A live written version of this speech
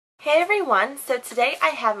Hey everyone, so today I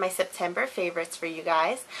have my September favorites for you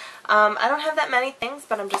guys. I don't have that many things,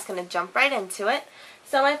 but I'm just going to jump right into it.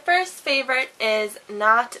 So my first favorite is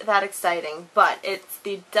not that exciting, but it's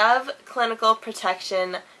the Dove Clinical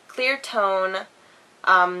Protection Clear Tone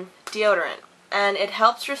deodorant, and it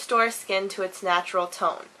helps restore skin to its natural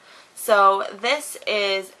tone. So this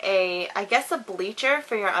is I guess a bleacher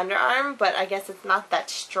for your underarm, but I guess it's not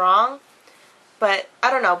that strong. But I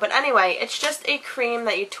don't know. But anyway, it's just a cream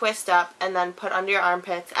that you twist up and then put under your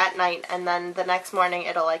armpits at night, and then the next morning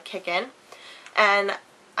it'll like kick in. And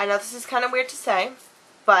I know this is kind of weird to say,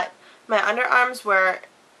 but my underarms were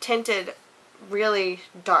tinted really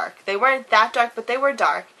dark. They weren't that dark, but they were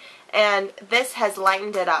dark. And this has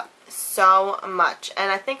lightened it up so much.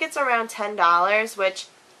 And I think it's around $10, which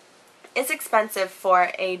is expensive for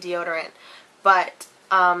a deodorant. But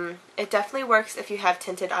it definitely works if you have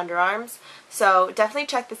tinted underarms, so definitely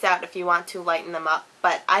check this out if you want to lighten them up.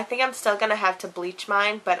 But I think I'm still going to have to bleach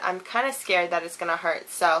mine, but I'm kind of scared that it's going to hurt,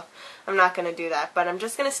 so I'm not going to do that. But I'm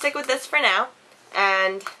just going to stick with this for now,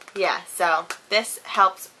 and yeah, so this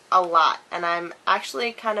helps a lot, and I'm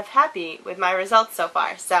actually kind of happy with my results so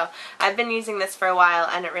far. So I've been using this for a while,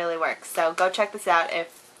 and it really works, so go check this out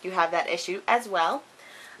if you have that issue as well.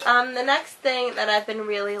 The next thing that I've been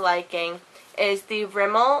really liking is the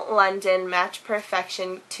Rimmel London Match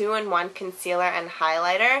Perfection 2-in-1 Concealer and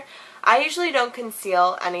Highlighter. I usually don't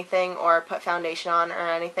conceal anything or put foundation on or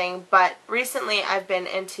anything, but recently I've been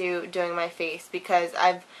into doing my face because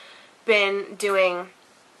I've been doing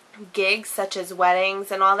gigs such as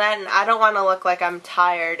weddings and all that, and I don't want to look like I'm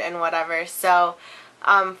tired and whatever. So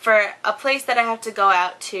for a place that I have to go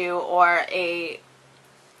out to, or a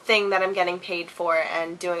thing that I'm getting paid for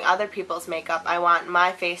and doing other people's makeup, I want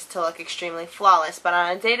my face to look extremely flawless. But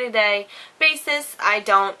on a day-to-day basis, I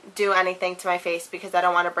don't do anything to my face because I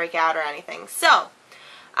don't want to break out or anything. So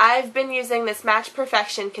I've been using this Match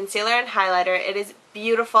Perfection Concealer and Highlighter. It is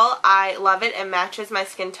beautiful. I love it. It matches my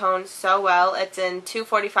skin tone so well. It's in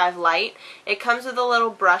 245 Light. It comes with a little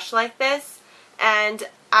brush like this, and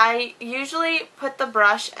I usually put the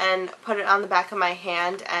brush and put it on the back of my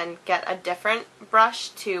hand and get a different brush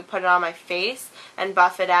to put it on my face and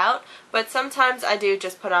buff it out. But sometimes I do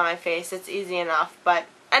just put it on my face. It's easy enough. But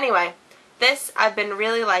anyway, this I've been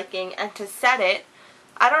really liking. And to set it,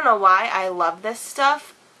 I don't know why I love this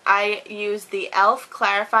stuff. I use the e.l.f.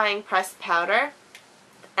 Clarifying Pressed Powder.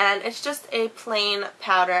 And it's just a plain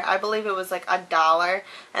powder. I believe it was like $1,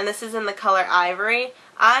 and this is in the color Ivory.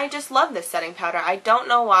 I just love this setting powder. I don't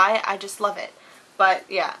know why, I just love it. But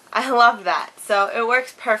yeah, I love that. So it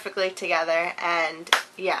works perfectly together, and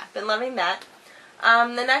yeah, been loving that.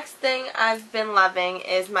 The next thing I've been loving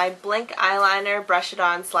is my Blink eyeliner, Brush It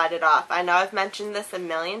On, Slide It Off. I know I've mentioned this a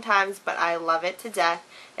million times, but I love it to death.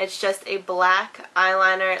 It's just a black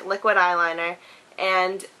eyeliner, liquid eyeliner,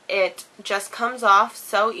 and it just comes off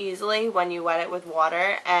so easily when you wet it with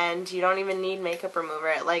water, and you don't even need makeup remover.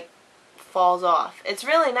 It like falls off. It's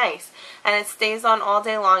really nice, and it stays on all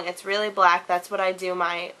day long. It's really black. That's what I do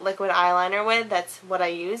my liquid eyeliner with. That's what I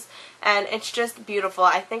use, and it's just beautiful.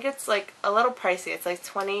 I think it's like a little pricey. It's like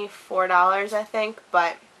 $24, I think,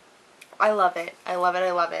 but I love it. I love it.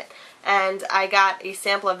 I love it. And I got a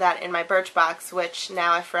sample of that in my Birchbox, which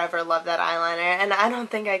now I forever love that eyeliner, and I don't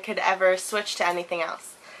think I could ever switch to anything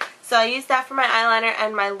else. So I used that for my eyeliner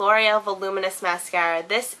and my L'Oreal Voluminous Mascara.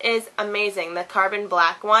 This is amazing, the Carbon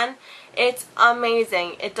Black one. It's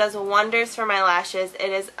amazing. It does wonders for my lashes.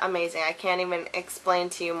 It is amazing. I can't even explain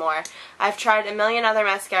to you more. I've tried a million other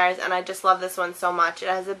mascaras, and I just love this one so much. It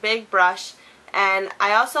has a big brush, and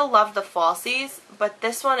I also love the falsies, but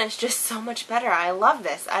this one is just so much better. I love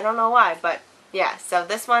this. I don't know why, but yeah, so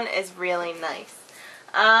this one is really nice.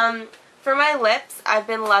 For my lips, I've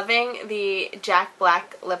been loving the Jack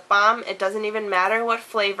Black Lip Balm. It doesn't even matter what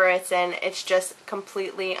flavor it's in. It's just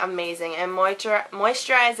completely amazing. It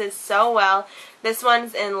moisturizes so well. This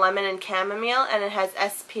one's in Lemon and Chamomile, and it has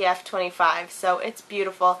SPF 25, so it's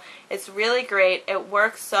beautiful. It's really great. It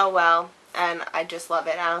works so well, and I just love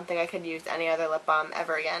it. I don't think I could use any other lip balm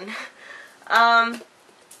ever again.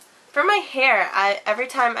 For my hair, every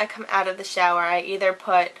time I come out of the shower, I either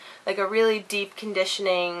put like a really deep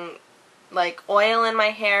conditioning like oil in my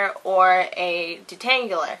hair or a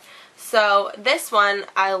detangler. So this one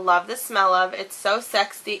I love the smell of. It's so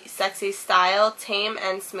sexy style, tame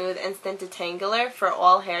and smooth instant detangler for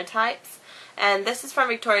all hair types. And this is from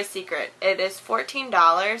Victoria's Secret. It is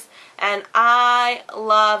 $14, and I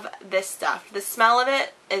love this stuff. The smell of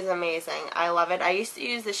it is amazing. I love it. I used to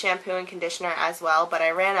use the shampoo and conditioner as well, but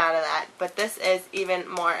I ran out of that. But this is even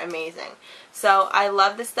more amazing. So I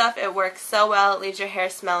love this stuff. It works so well. It leaves your hair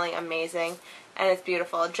smelling amazing. and it's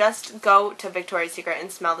beautiful. Just go to Victoria's Secret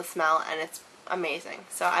and smell the smell, and it's amazing.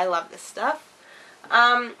 So I love this stuff.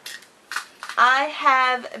 I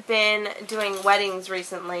have been doing weddings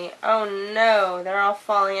recently. Oh no, they're all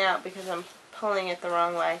falling out because I'm pulling it the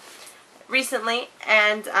wrong way. Recently,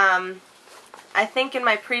 and I think in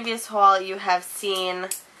my previous haul you have seen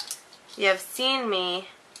me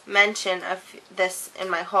mention of this in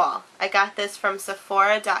my haul. I got this from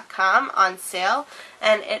Sephora.com on sale,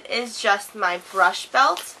 and it is just my brush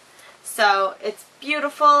belt. So it's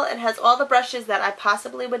beautiful. It has all the brushes that I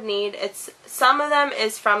possibly would need. Some of them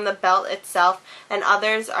is from the belt itself, and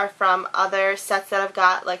others are from other sets that I've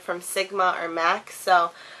got, like from Sigma or MAC.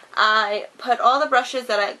 So I put all the brushes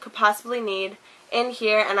that I could possibly need in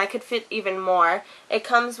here, and I could fit even more. It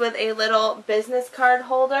comes with a little business card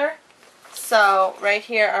holder. So right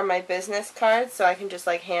here are my business cards, so I can just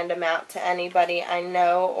like hand them out to anybody I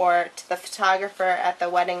know or to the photographer at the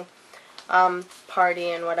wedding party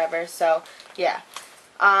and whatever. So yeah.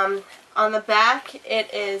 On the back,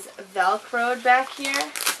 it is Velcroed back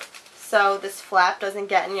here, so this flap doesn't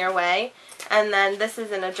get in your way. And then this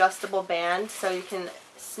is an adjustable band, so you can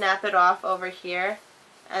snap it off over here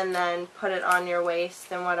and then put it on your waist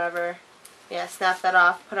and whatever. Yeah, snap that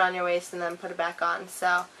off, put it on your waist, and then put it back on.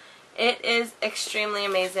 So it is extremely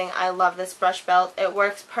amazing. I love this brush belt. It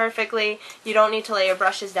works perfectly. You don't need to lay your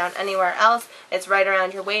brushes down anywhere else. It's right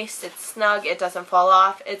around your waist. It's snug. It doesn't fall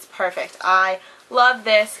off. It's perfect. I love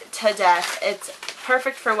this to death. It's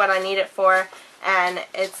perfect for what I need it for, and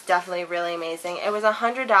it's definitely really amazing. It was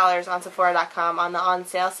 $100 on Sephora.com on the on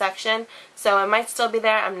sale section, so it might still be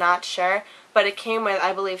there. I'm not sure. But it came with,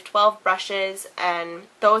 I believe, 12 brushes, and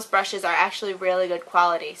those brushes are actually really good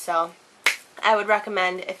quality. So I would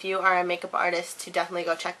recommend, if you are a makeup artist, to definitely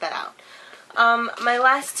go check that out. My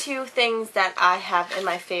last two things that I have in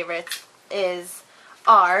my favorites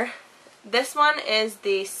are, this one is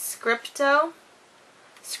the Scripto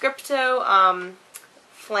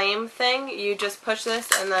flame thing. You just push this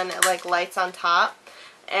and then it like lights on top.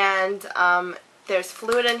 And there's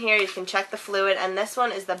fluid in here. You can check the fluid. And this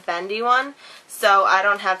one is the bendy one, so I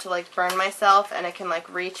don't have to like burn myself, and it can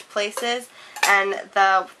like reach places. And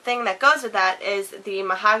the thing that goes with that is the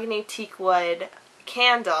mahogany teak wood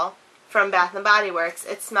candle from Bath & Body Works.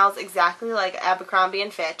 It smells exactly like Abercrombie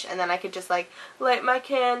 & Fitch, and then I could just like light my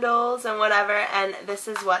candles and whatever, and this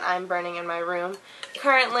is what I'm burning in my room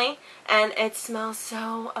currently, and it smells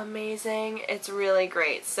so amazing. It's really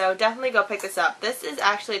great, so definitely go pick this up. This is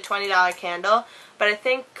actually a $20 candle, but I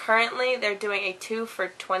think currently they're doing a 2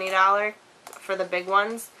 for $20 for the big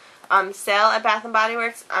ones sale at Bath & Body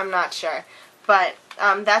Works. I'm not sure, but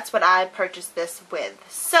that's what I purchased this with.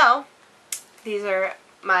 So these are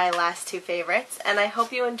my last two favorites, and I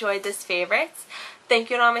hope you enjoyed this favorites.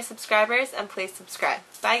 Thank you to all my subscribers, and please subscribe.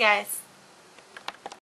 Bye guys.